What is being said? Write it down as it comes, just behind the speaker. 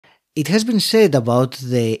It has been said about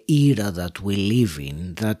the era that we live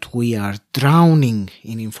in that we are drowning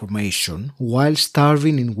in information while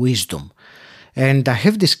starving in wisdom. And I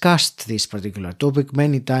have discussed this particular topic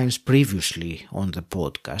many times previously on the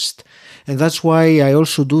podcast. And that's why I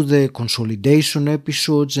also do the consolidation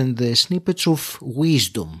episodes and the snippets of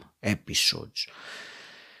wisdom episodes.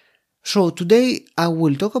 So today I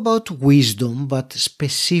will talk about wisdom, but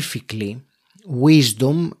specifically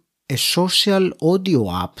wisdom, a social audio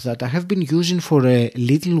app that I have been using for a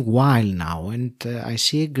little while now, and I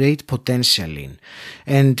see a great potential in.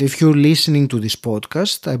 And if you're listening to this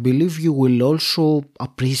podcast, I believe you will also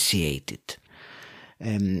appreciate it.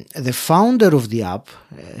 The founder of the app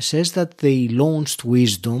says that they launched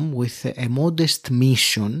Wisdom with a modest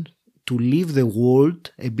mission to leave the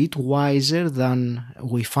world a bit wiser than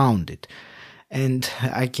we found it. And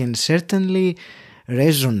I can certainly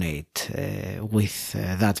resonate with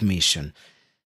that mission.